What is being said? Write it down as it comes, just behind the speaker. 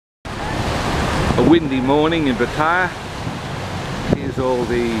A windy morning in Pattaya. Here's all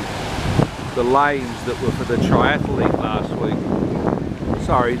the lanes that were for the triathlete last week.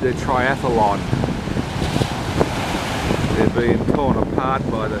 Sorry, the triathlon. They're being torn apart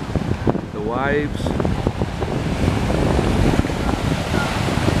by the waves.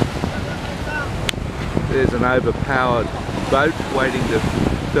 There's an overpowered boat waiting to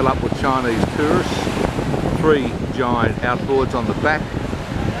fill up with Chinese tourists. 3 giant outboards on the back.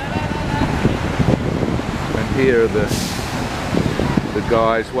 And here are the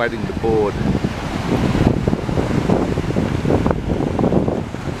guys waiting to board.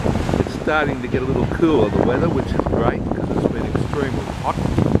 It's starting to get a little cooler, the weather, which is great because it's been extremely hot.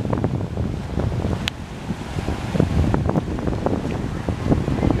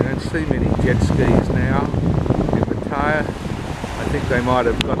 You don't see many jet skis now in Pattaya. I think they might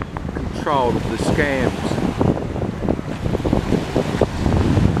have got control of the scams.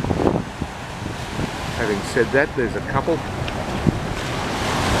 Having said that, there's a couple.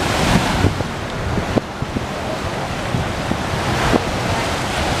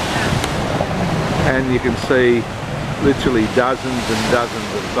 And you can see literally dozens and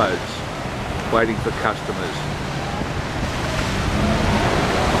dozens of boats waiting for customers.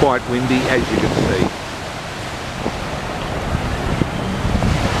 Quite windy, as you can see.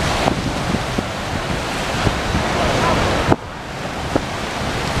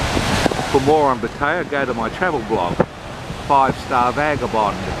 For more on Pattaya, go to my travel blog,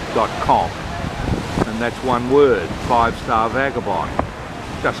 5starvagabond.com, and that's one word, 5starvagabond.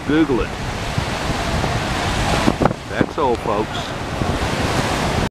 Just Google it. That's all, folks.